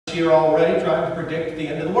year already trying to predict the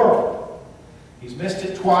end of the world. He's missed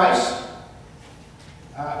it twice.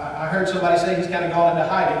 I heard somebody say he's kind of gone into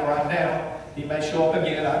hiding right now. He may show up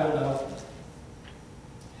again, I don't know.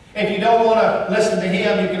 If you don't want to listen to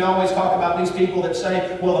him, you can always talk about these people that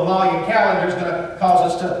say, well, the Mayan calendar is going to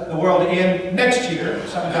cause the world to end next year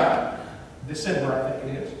sometime. December, I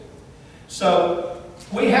think it is. So,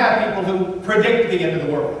 we have people who predict the end of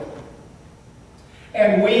the world.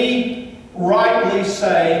 And we rightly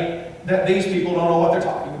say that these people don't know what they're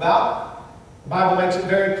talking about. The Bible makes it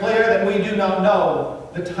very clear that we do not know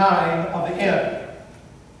the time of the end.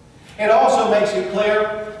 It also makes it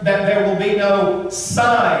clear that there will be no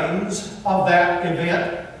signs of that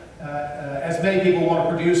event, as many people want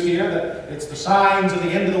to produce here, that it's the signs of the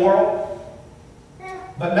end of the world.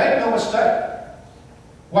 But make no mistake,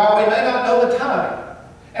 while we may not know the time,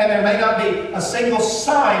 and there may not be a single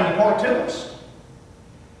sign to point to us,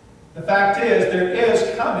 the fact is there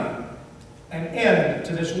is coming an end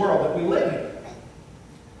to this world that we live in.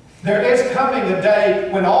 There is coming a day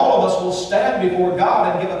when all of us will stand before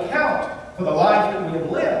God and give account for the life that we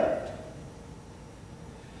have lived.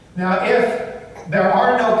 Now, if there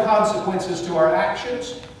are no consequences to our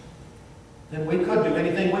actions, then we could do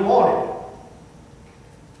anything we wanted.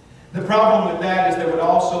 The problem with that is there would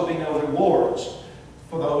also be no rewards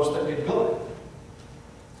for those that did good.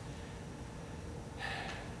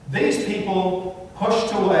 These people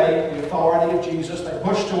pushed away the authority of Jesus. They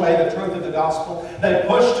pushed away the truth of the gospel. They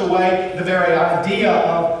pushed away the very idea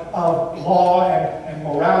of law and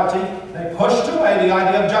morality. They pushed away the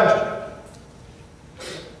idea of judgment.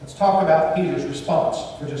 Let's talk about Peter's response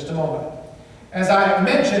for just a moment. As I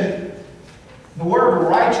mentioned, the word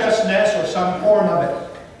righteousness, or some form of it,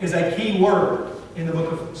 is a key word in the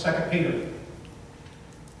book of 2 Peter.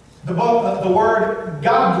 The word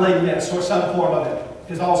godliness, or some form of it,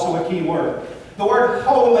 is also a key word. The word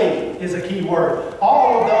holy is a key word.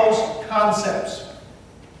 All of those concepts,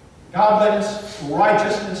 godliness,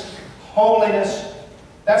 righteousness, holiness,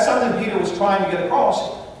 that's something Peter was trying to get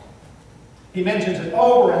across. He mentions it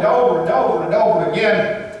over and over and over and over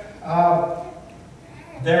again.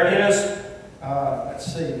 There is,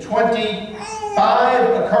 let's see,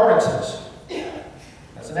 25 occurrences.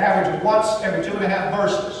 That's an average of once every 2.5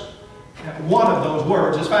 verses. And one of those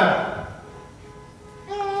words is found.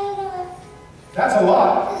 That's a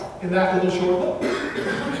lot in that little short book.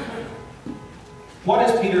 What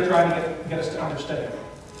is Peter trying to get us to understand?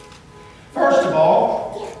 First of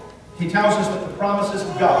all, he tells us that the promises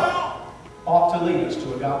of God ought to lead us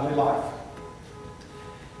to a godly life.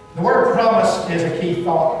 The word promise is a key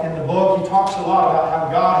thought in the book. He talks a lot about how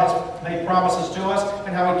God has made promises to us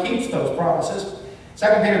and how He keeps those promises. 2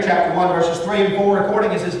 Peter chapter 1, verses 3 and 4,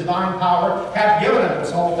 according as His divine power hath given unto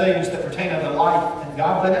us all things that pertain unto life and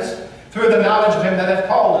godliness, through the knowledge of Him that hath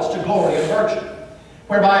called us to glory and virtue,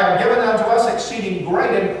 whereby are given unto us exceeding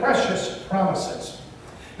great and precious promises,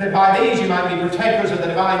 that by these you might be partakers of the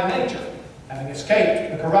divine nature, having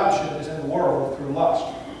escaped the corruption that is in the world through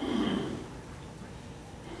lust.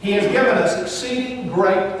 He has given us exceeding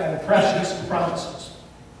great and precious promises.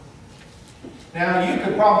 Now, you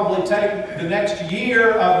could probably take the next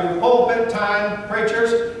year of your pulpit time,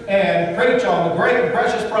 preachers, and preach on the great and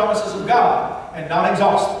precious promises of God and not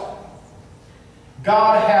exhaust them.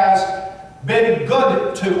 God has been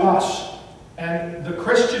good to us, and the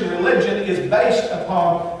Christian religion is based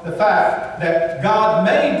upon the fact that God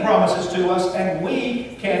made promises to us and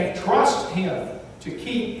we can trust Him to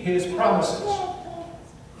keep His promises.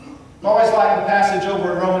 I always like the passage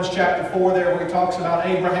over in Romans chapter 4 there where he talks about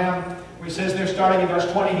Abraham, where he says there, starting in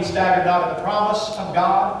verse 20, he staggered not at the promise of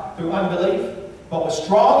God through unbelief, but was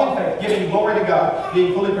strong in faith, giving glory to God,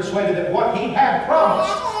 being fully persuaded that what he had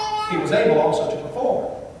promised, he was able also to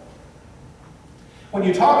perform. When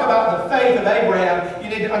you talk about the faith of Abraham, you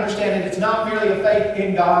need to understand that it's not merely a faith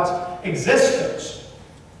in God's existence,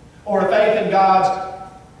 or a faith in God's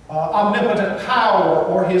omnipotent power,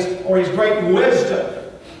 or his great wisdom.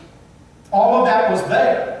 All of that was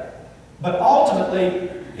there. But ultimately,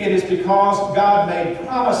 it is because God made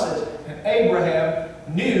promises, and Abraham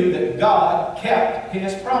knew that God kept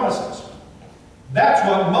His promises. That's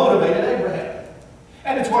what motivated Abraham.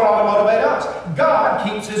 And it's what ought to motivate us. God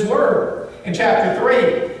keeps His word. In chapter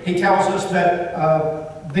 3, he tells us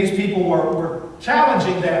that these people were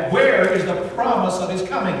challenging that. Where is the promise of His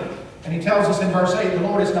coming? And he tells us in verse 8, the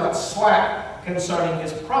Lord is not slack concerning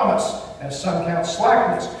His promise, as some count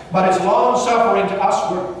slackness, but is long-suffering to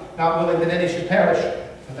usward, not willing that any should perish,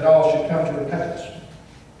 but that all should come to repentance.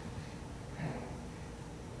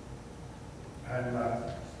 I'm going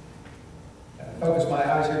to focus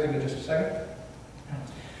my eyes here. Give me just a second.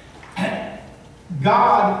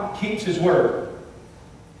 God keeps His word.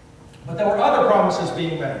 But there were other promises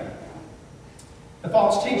being made. The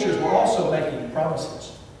false teachers were also making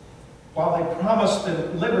promises. While they promised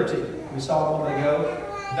them liberty, we saw a moment ago,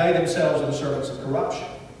 they themselves are the servants of corruption.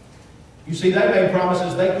 You see, they made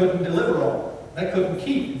promises they couldn't deliver on. They couldn't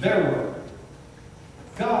keep their word.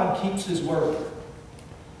 God keeps His word.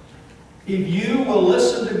 If you will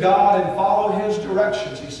listen to God and follow His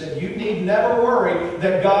directions, He said, you need never worry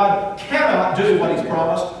that God cannot do what He's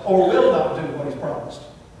promised or will not do what He's promised.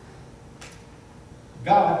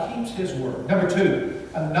 God keeps His word. Number two,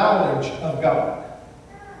 a knowledge of God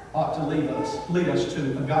ought to lead us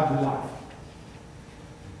to a godly life.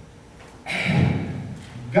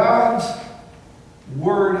 God's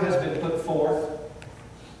word has been put forth,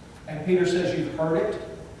 and Peter says you've heard it,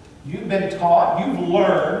 you've been taught, you've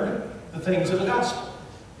learned the things of the gospel.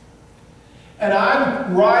 And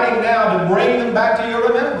I'm writing now to bring them back to your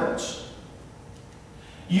remembrance.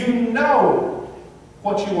 You know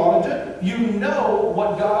what you ought to do. You know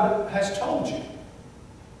what God has told you.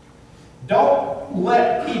 Don't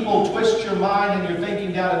let people twist your mind and you're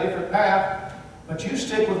thinking down a different path, but you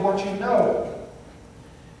stick with what you know.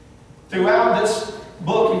 Throughout this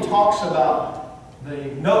book, he talks about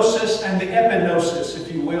the gnosis and the epignosis,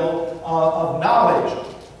 if you will, of knowledge.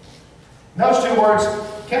 Those two words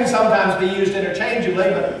can sometimes be used interchangeably,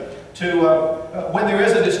 but when there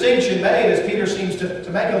is a distinction made, as Peter seems to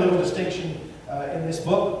make a little distinction in this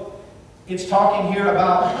book, it's talking here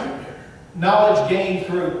about knowledge gained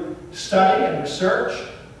through study and research,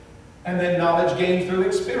 and then knowledge gained through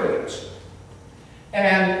experience.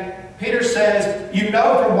 And Peter says, you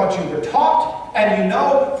know from what you were taught, and you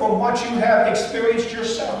know from what you have experienced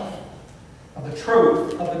yourself of the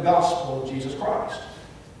truth of the gospel of Jesus Christ.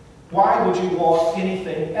 Why would you want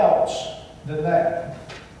anything else than that?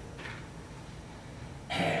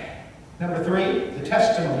 Number three, the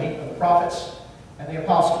testimony of the prophets and the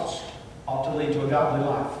apostles ought to lead to a godly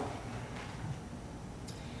life.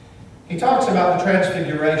 He talks about the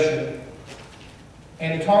transfiguration,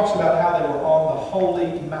 and he talks about how they were on the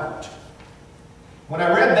Holy Mount. When I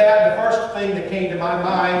read that, the first thing that came to my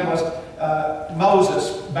mind was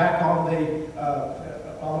Moses back on the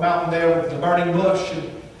mountain there with the burning bush, and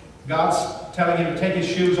God's telling him to take his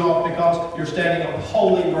shoes off because you're standing on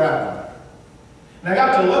holy ground. And I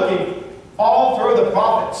got to looking all through the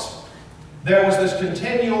prophets. There was this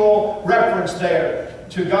continual reference there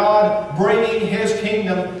to God bringing His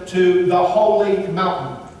kingdom to the holy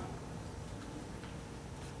mountain.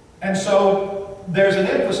 And so there's an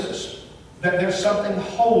emphasis that there's something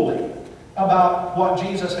holy about what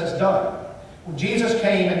Jesus has done. When Jesus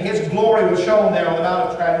came and His glory was shown there on the Mount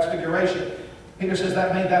of Transfiguration, Peter says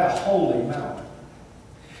that made that a holy mountain.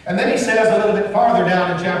 And then he says a little bit farther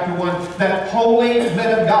down in chapter 1 that holy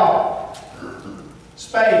men of God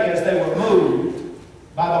spake as they were moved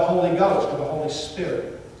by the Holy Ghost or the Holy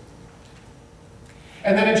Spirit.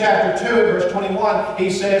 And then in chapter 2, verse 21, he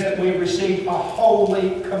says that we've received a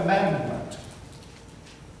holy commandment.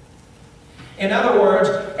 In other words,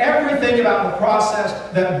 everything about the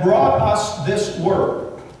process that brought us this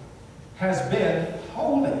word has been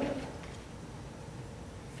holy.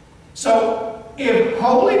 So, if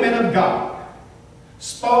holy men of God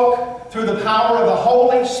spoke through the power of the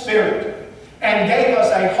Holy Spirit and gave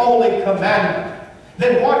us a holy commandment,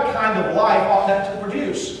 then what kind of life ought that to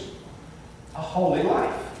produce? A holy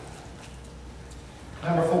life.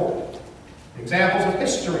 Number 4, examples of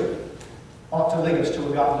history ought to lead us to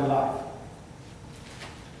a godly life.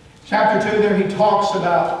 Chapter 2 there, he talks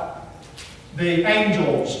about the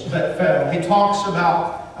angels that fell. He talks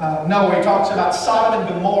about Noah. He talks about Sodom and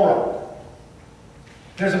Gomorrah.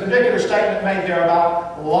 There's a particular statement made there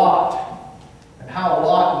about Lot and how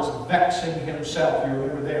Lot was vexing himself, you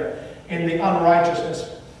remember there, in the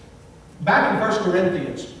unrighteousness. Back in 1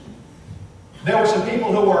 Corinthians, there were some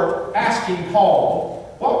people who were asking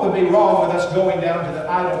Paul, what would be wrong with us going down to the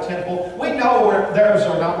idol temple? We know theirs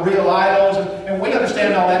are not real idols, and we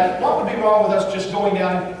understand all that. What would be wrong with us just going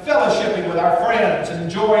down and fellowshipping with our friends and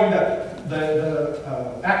enjoying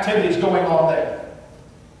the activities going on there?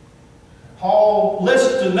 Paul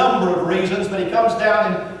lists a number of reasons, but he comes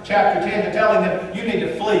down in chapter 10 to telling them, you need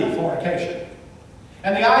to flee fornication.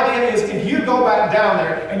 And the idea is, if you go back down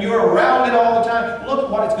there and you're around it all the time, look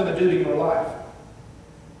what it's going to do to your life.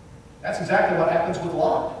 That's exactly what happens with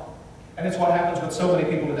Lot. And it's what happens with so many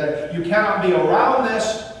people today. You cannot be around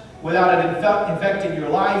this without it infecting your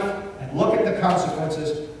life. And look at the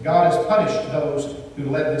consequences. God has punished those who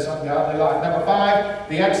led this ungodly life. Number 5,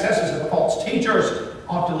 the excesses of the false teachers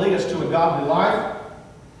ought to lead us to a godly life.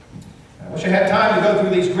 I wish I had time to go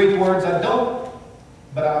through these Greek words. I don't.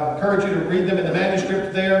 but I encourage you to read them in the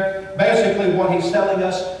manuscript there. Basically, what he's telling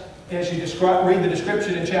us, as you read the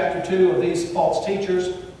description in chapter 2 of these false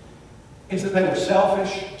teachers, is that they were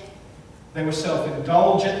selfish, they were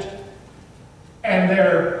self-indulgent, and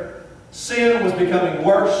their sin was becoming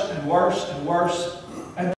worse and worse and worse.